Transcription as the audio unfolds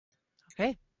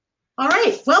Okay. All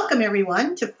right, welcome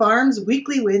everyone to Farm's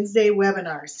Weekly Wednesday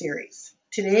webinar series.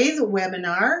 Today's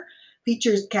webinar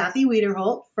features Kathy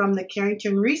Weiderholt from the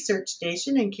Carrington Research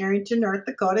Station in Carrington, North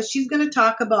Dakota. She's going to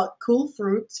talk about cool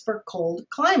fruits for cold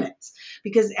climates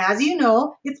because, as you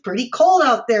know, it's pretty cold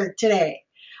out there today.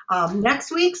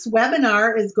 Next week's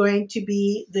webinar is going to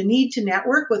be the need to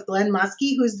network with Glenn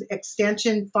Muskie, who's the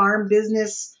Extension Farm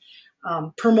Business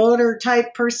promoter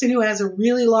type person who has a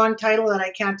really long title that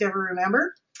I can't ever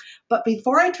remember. But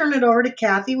before I turn it over to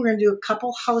Kathy, we're going to do a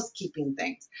couple housekeeping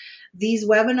things. These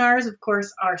webinars, of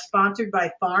course, are sponsored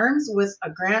by Farms with a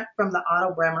grant from the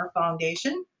Otto Bremer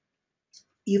Foundation.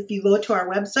 If you go to our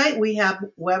website, we have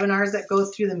webinars that go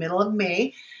through the middle of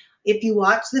May. If you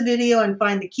watch the video and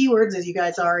find the keywords, as you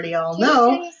guys already all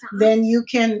know, then you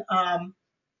can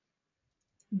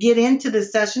get into the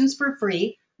sessions for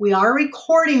free. We are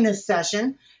recording this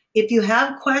session. If you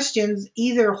have questions,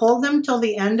 either hold them till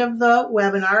the end of the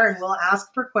webinar and we'll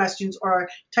ask for questions, or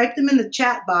type them in the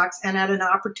chat box, and at an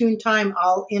opportune time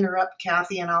I'll interrupt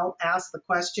Kathy and I'll ask the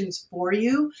questions for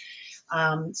you.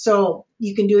 So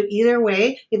you can do it either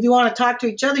way. If you want to talk to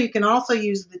each other, you can also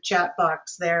use the chat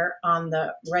box there on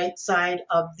the right side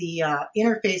of the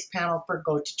interface panel for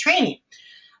Go to Training.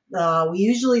 We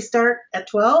usually start at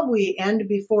 12. We end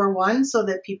before 1 so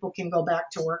that people can go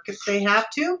back to work if they have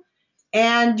to.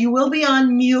 And you will be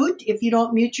on mute. If you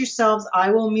don't mute yourselves,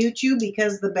 I will mute you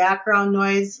because the background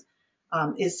noise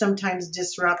is sometimes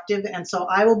disruptive. And so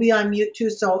I will be on mute too.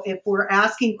 So if we're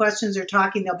asking questions or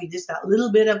talking, there'll be just that little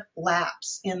bit of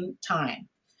lapse in time.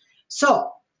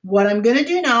 So what I'm going to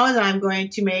do now is I'm going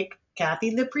to make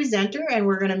Kathy the presenter, and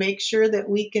we're going to make sure that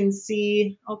we can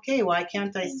see. Okay, why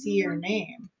can't I see your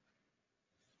name?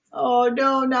 Oh,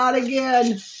 no, not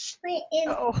again.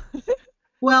 Oh,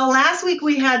 Well, last week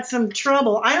we had some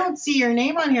trouble. I don't see your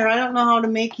name on here. I don't know how to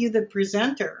make you the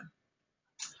presenter.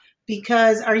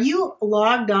 Because are you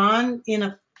logged on in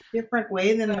a different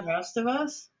way than the rest of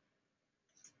us?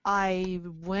 I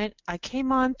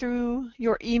came on through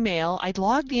your email. I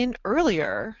logged in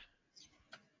earlier,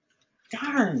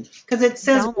 Darn. Because it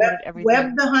says downloaded web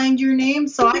everything. behind your name.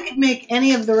 So I could make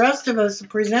any of the rest of us a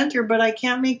presenter, but I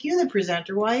can't make you the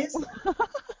presenter. Why is that?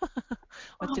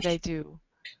 What did I do?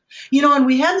 And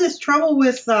we had this trouble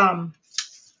with um,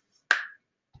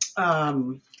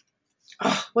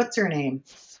 what's her name?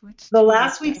 Switch The to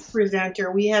last week's request.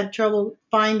 presenter, we had trouble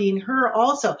finding her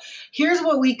also. Here's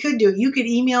what we could do. You could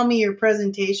email me your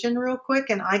presentation real quick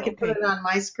and I could put Okay. it on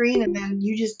my screen, and then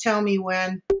you just tell me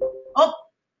when. Oh,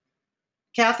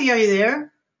 Kathy, are you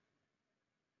there?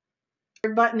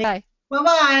 Your button. Bye.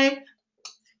 Bye-bye.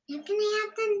 Can I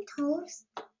have some toast?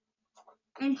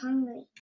 I'm hungry.